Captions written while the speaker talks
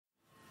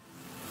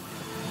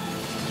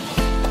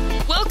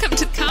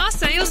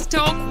Sales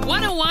Talk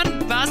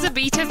 101 Buzzer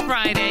Beater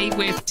Friday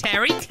with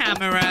Terry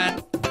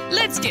Cameron.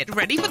 Let's get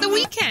ready for the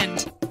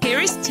weekend. Here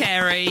is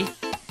Terry.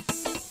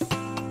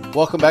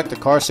 Welcome back to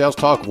Car Sales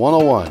Talk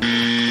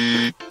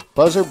 101.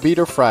 Buzzer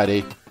Beater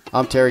Friday.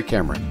 I'm Terry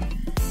Cameron.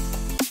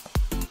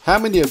 How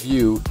many of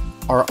you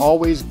are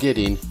always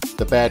getting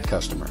the bad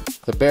customer,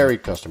 the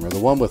buried customer, the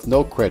one with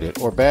no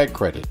credit or bad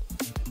credit,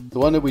 the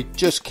one that we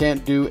just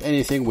can't do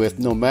anything with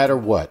no matter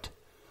what,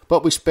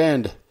 but we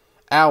spend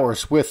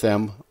hours with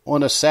them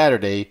on a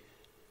Saturday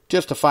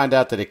just to find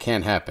out that it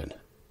can't happen?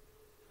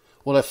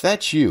 Well, if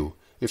that's you,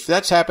 if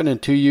that's happening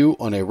to you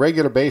on a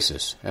regular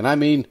basis, and I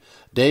mean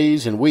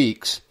days and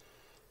weeks,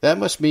 that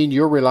must mean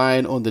you're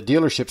relying on the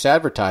dealership's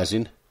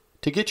advertising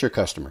to get your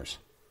customers.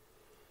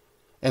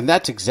 And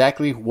that's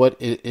exactly what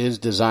it is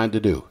designed to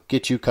do,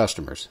 get you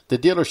customers. The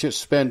dealerships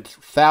spend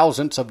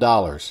thousands of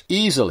dollars,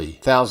 easily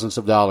thousands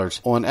of dollars,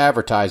 on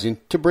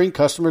advertising to bring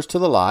customers to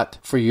the lot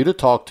for you to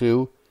talk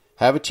to,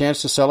 have a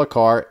chance to sell a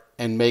car,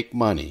 and make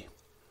money.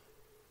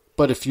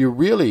 But if you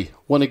really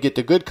want to get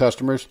the good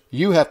customers,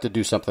 you have to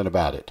do something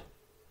about it.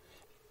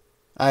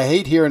 I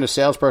hate hearing a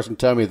salesperson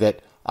tell me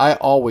that I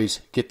always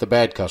get the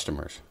bad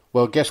customers.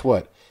 Well, guess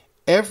what?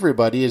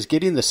 Everybody is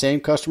getting the same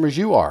customers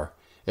you are.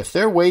 If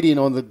they're waiting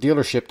on the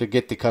dealership to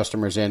get the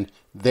customers in,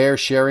 they're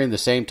sharing the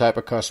same type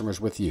of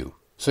customers with you.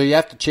 So you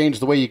have to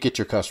change the way you get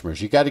your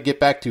customers. You got to get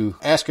back to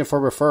asking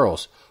for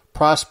referrals,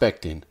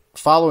 prospecting,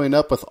 following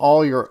up with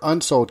all your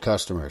unsold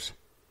customers,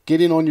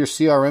 getting on your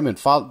CRM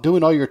and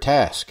doing all your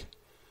tasks.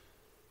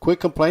 Quit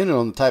complaining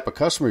on the type of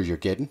customers you're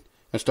getting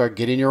and start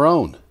getting your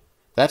own.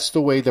 That's the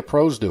way the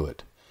pros do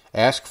it.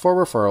 Ask for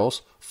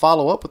referrals,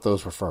 follow up with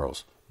those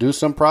referrals, do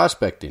some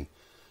prospecting.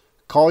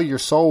 Call your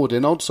sold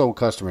and unsold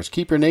customers.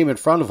 Keep your name in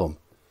front of them.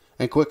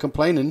 And quit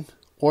complaining,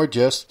 or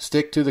just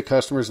stick to the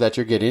customers that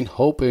you're getting,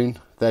 hoping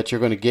that you're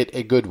going to get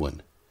a good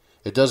one.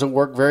 It doesn't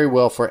work very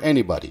well for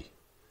anybody.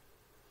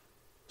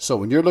 So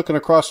when you're looking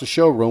across the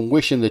showroom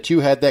wishing that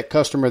you had that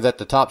customer that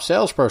the top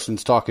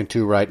salesperson's talking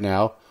to right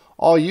now,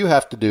 all you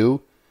have to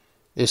do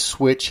is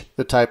switch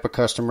the type of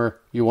customer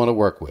you want to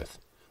work with.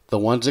 The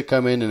ones that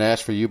come in and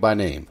ask for you by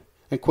name.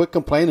 And quit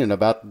complaining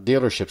about the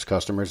dealership's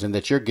customers and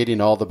that you're getting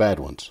all the bad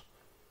ones.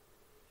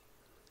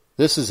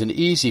 This is an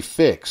easy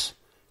fix.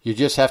 You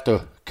just have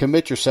to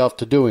commit yourself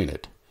to doing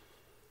it.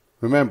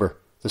 Remember,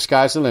 the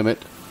sky's the limit.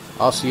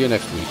 I'll see you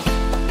next week.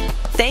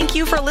 Thank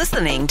you for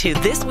listening to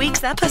this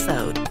week's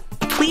episode.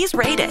 Please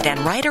rate it and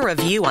write a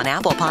review on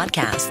Apple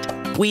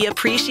Podcast. We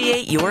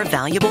appreciate your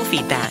valuable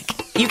feedback.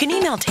 You can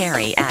email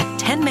Terry at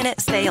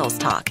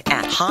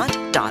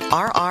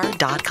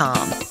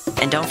 10minutesalestalk@hot.rr.com.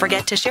 And don't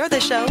forget to share the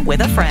show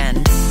with a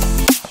friend.